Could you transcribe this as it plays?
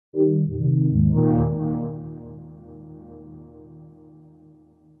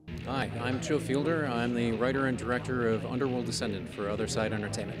Hi, I'm Joe Fielder. I'm the writer and director of Underworld Ascendant for Otherside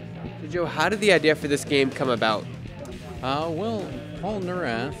Entertainment. So Joe, how did the idea for this game come about? Well, Paul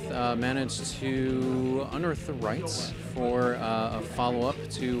Neurath managed to unearth the rights for a follow-up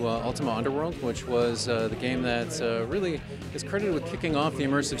to Ultima Underworld, which was the game that really is credited with kicking off the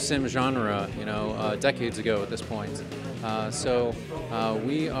immersive sim genre, decades ago at this point. So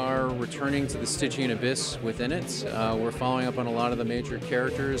we are returning to the Stygian abyss within it. We're following up on a lot of the major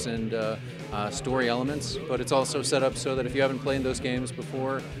characters and story elements, but it's also set up so that if you haven't played those games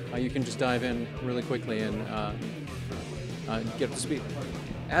before, you can just dive in really quickly and get up to speed.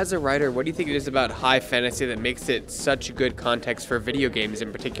 As a writer, what do you think it is about high fantasy that makes it such a good context for video games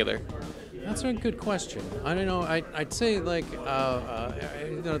in particular? That's a good question. I don't know. I'd say there's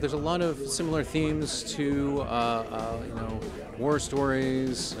a lot of similar themes to war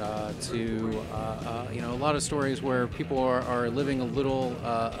stories, to a lot of stories where people are living a little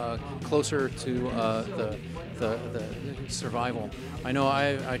closer to the survival. I know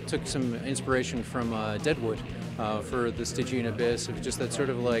I took some inspiration from Deadwood for the Stygian abyss, of just that sort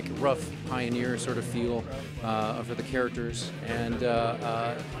of like rough pioneer sort of feel for the characters, and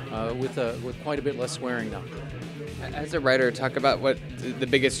with quite a bit less swearing now. As a writer, talk about what the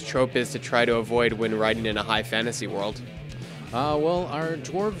biggest trope is to try to avoid when writing in a high fantasy world. Well, our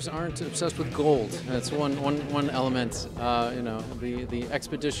dwarves aren't obsessed with gold. That's one element. The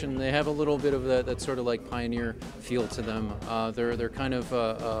expedition, they have a little bit of that sort of like pioneer feel to them. They're kind of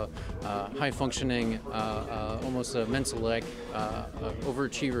high functioning, almost mental-like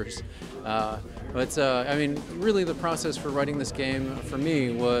overachievers. But really, the process for writing this game for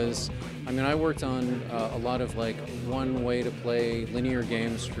me was, I worked on a lot of like one way to play linear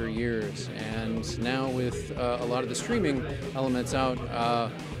games for years, and now with a lot of the streaming elements out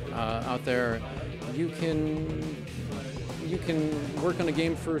there, you can work on a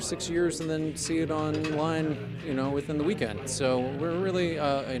game for 6 years and then see it online, within the weekend. So we're really,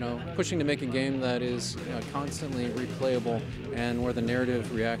 pushing to make a game that is constantly replayable and where the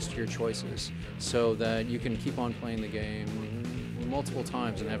narrative reacts to your choices, so that you can keep on playing the game multiple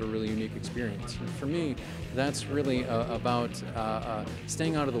times and have a really unique experience. And for me, that's really about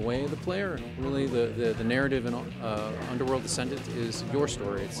staying out of the way of the player. Really, the narrative in Underworld Ascendant is your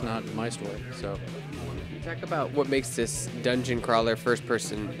story. It's not my story. So, talk about what makes this dungeon crawler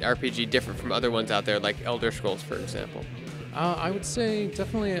first-person RPG different from other ones out there, like Elder Scrolls, for example. I would say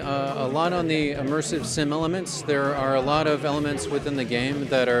definitely a lot on the immersive sim elements. There are a lot of elements within the game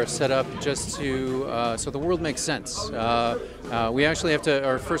that are set up just to so the world makes sense. We actually have to,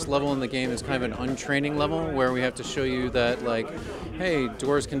 our first level in the game is kind of an untraining level where we have to show you that, like, hey,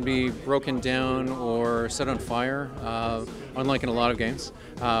 doors can be broken down or set on fire, unlike in a lot of games.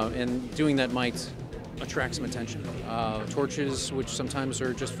 And doing that might attract some attention. Torches, which sometimes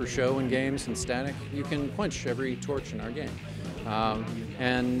are just for show in games and static, you can quench every torch in our game.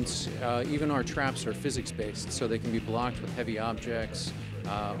 And even our traps are physics-based, so they can be blocked with heavy objects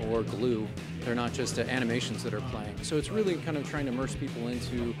or glue. They're not just animations that are playing. So it's really kind of trying to immerse people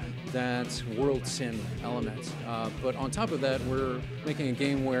into that world sim element. But on top of that, we're making a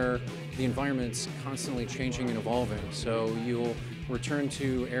game where the environment's constantly changing and evolving. So you'll return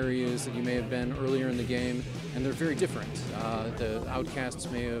to areas that you may have been earlier in the game, and they're very different. The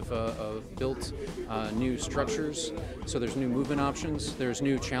outcasts may have built new structures, so there's new movement options, there's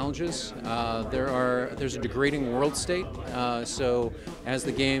new challenges. There's a degrading world state, so as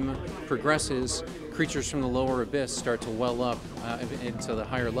the game progresses, creatures from the lower abyss start to well up into the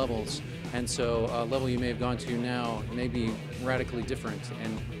higher levels, and so a level you may have gone to now may be radically different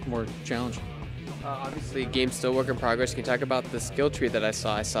and more challenging. Obviously, game's still work in progress. Can you talk about the skill tree that I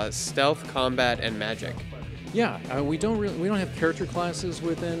saw? I saw stealth, combat, and magic. Yeah, we don't have character classes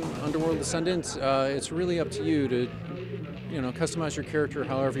within Underworld Ascendant. It's really up to you to, customize your character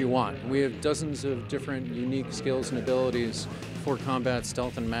however you want. We have dozens of different unique skills and abilities for combat,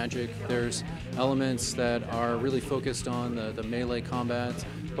 stealth, and magic. There's elements that are really focused on the melee combat,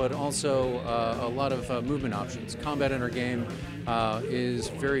 but also a lot of movement options. Combat in our game is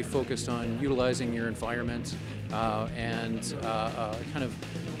very focused on utilizing your environment and kind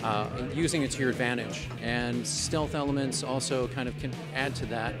of using it to your advantage. And stealth elements also kind of can add to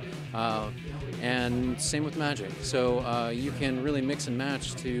that. And same with magic. So you can really mix and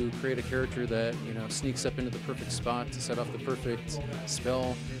match to create a character that sneaks up into the perfect spot to set off the perfect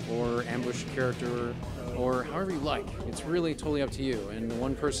spell or ambush a character, or however you like. It's really totally up to you. And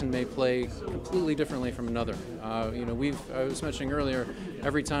one person may play completely differently from another. I was mentioning earlier,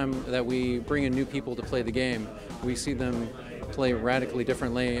 every time that we bring in new people to play the game, we see them play radically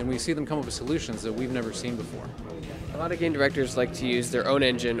differently, and we see them come up with solutions that we've never seen before. A lot of game directors like to use their own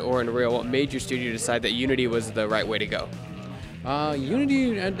engine or Unreal. What made your studio decide that Unity was the right way to go?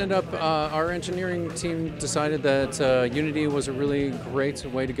 Unity ended up, our engineering team decided that Unity was a really great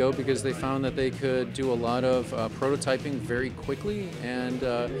way to go because they found that they could do a lot of prototyping very quickly and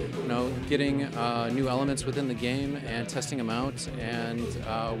getting new elements within the game and testing them out. And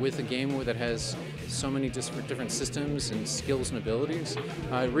with a game that has so many different systems and skills and abilities,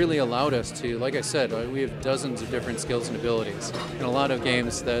 it really allowed us to, like I said, we have dozens of different skills and abilities. And a lot of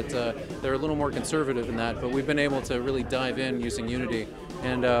games that they're a little more conservative in that, but we've been able to really dive in using Unity,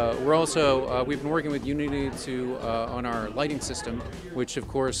 and we've been working with Unity on our lighting system, which of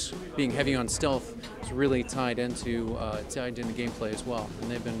course, being heavy on stealth, is really tied into gameplay as well, and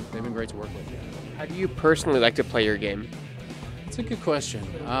they've been great to work with. How do you personally like to play your game? It's a good question.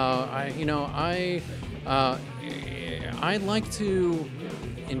 I like to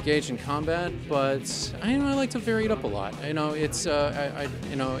engage in combat, but I like to vary it up a lot.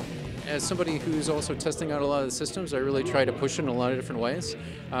 As somebody who's also testing out a lot of the systems, I really try to push it in a lot of different ways.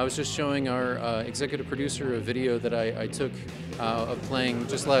 I was just showing our executive producer a video that I took of playing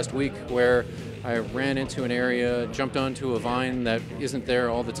just last week, where I ran into an area, jumped onto a vine that isn't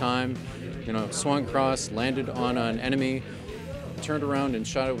there all the time, swung across, landed on an enemy, turned around and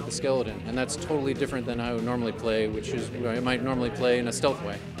shot it with a skeleton. And that's totally different than I would normally play, which is I might normally play in a stealth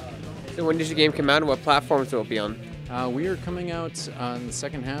way. So when does your game come out and what platforms will it be on? We are coming out on the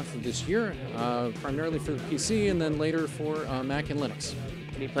second half of this year, primarily for the PC and then later for Mac and Linux.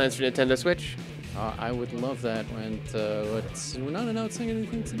 Any plans for Nintendo Switch? I would love that, and we're not announcing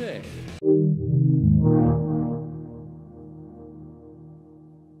anything today.